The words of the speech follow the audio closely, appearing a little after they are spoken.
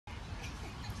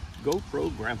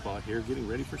GoPro Grandpa here, getting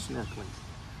ready for snorkeling.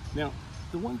 Now,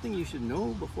 the one thing you should know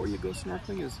before you go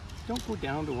snorkeling is don't go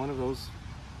down to one of those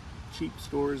cheap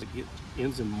stores that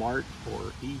ends in Mart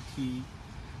or ET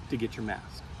to get your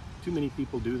mask. Too many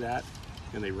people do that,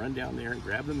 and they run down there and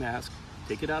grab the mask,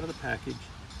 take it out of the package,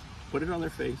 put it on their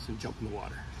face, and jump in the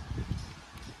water.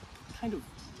 Kind of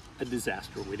a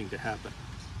disaster waiting to happen.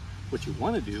 What you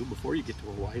want to do before you get to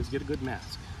Hawaii is get a good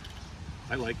mask.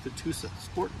 I like the Tusa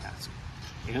sport mask,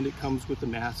 and it comes with the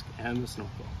mask and the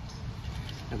snorkel.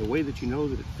 And the way that you know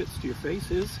that it fits to your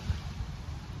face is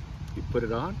you put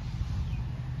it on,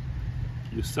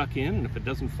 you suck in, and if it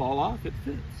doesn't fall off, it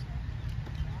fits.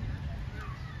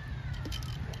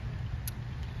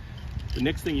 The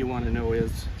next thing you want to know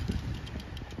is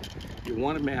you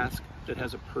want a mask that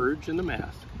has a purge in the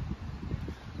mask,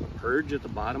 a purge at the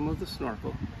bottom of the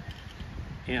snorkel,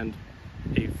 and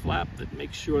a flap that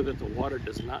makes sure that the water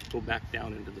does not go back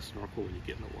down into the snorkel when you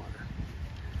get in the water.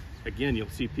 Again, you'll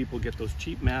see people get those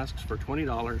cheap masks for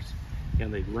 $20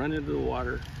 and they run into the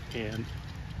water and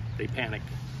they panic.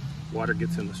 Water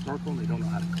gets in the snorkel and they don't know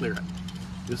how to clear it.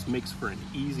 This makes for an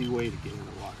easy way to get in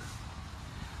the water.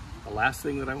 The last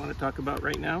thing that I want to talk about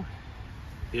right now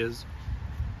is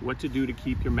what to do to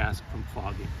keep your mask from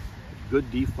fogging.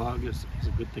 Good defog is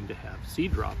a good thing to have. Sea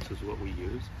drops is what we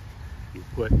use. You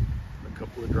put a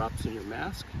couple of drops in your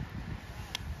mask,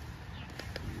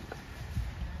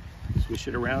 swish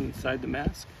it around inside the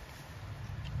mask,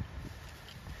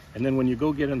 and then when you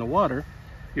go get in the water,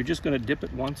 you're just going to dip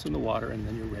it once in the water and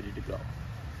then you're ready to go.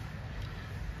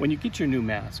 When you get your new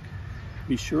mask,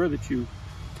 be sure that you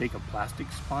take a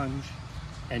plastic sponge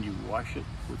and you wash it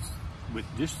with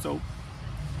dish soap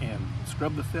and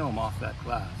scrub the film off that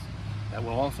glass. That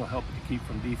will also help it to keep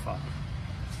from defogging.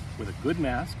 With a good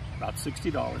mask, about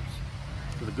 $60,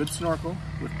 with a good snorkel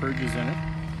with purges in it,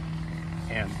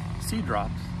 and sea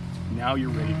drops, now you're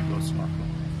ready to go snorkeling.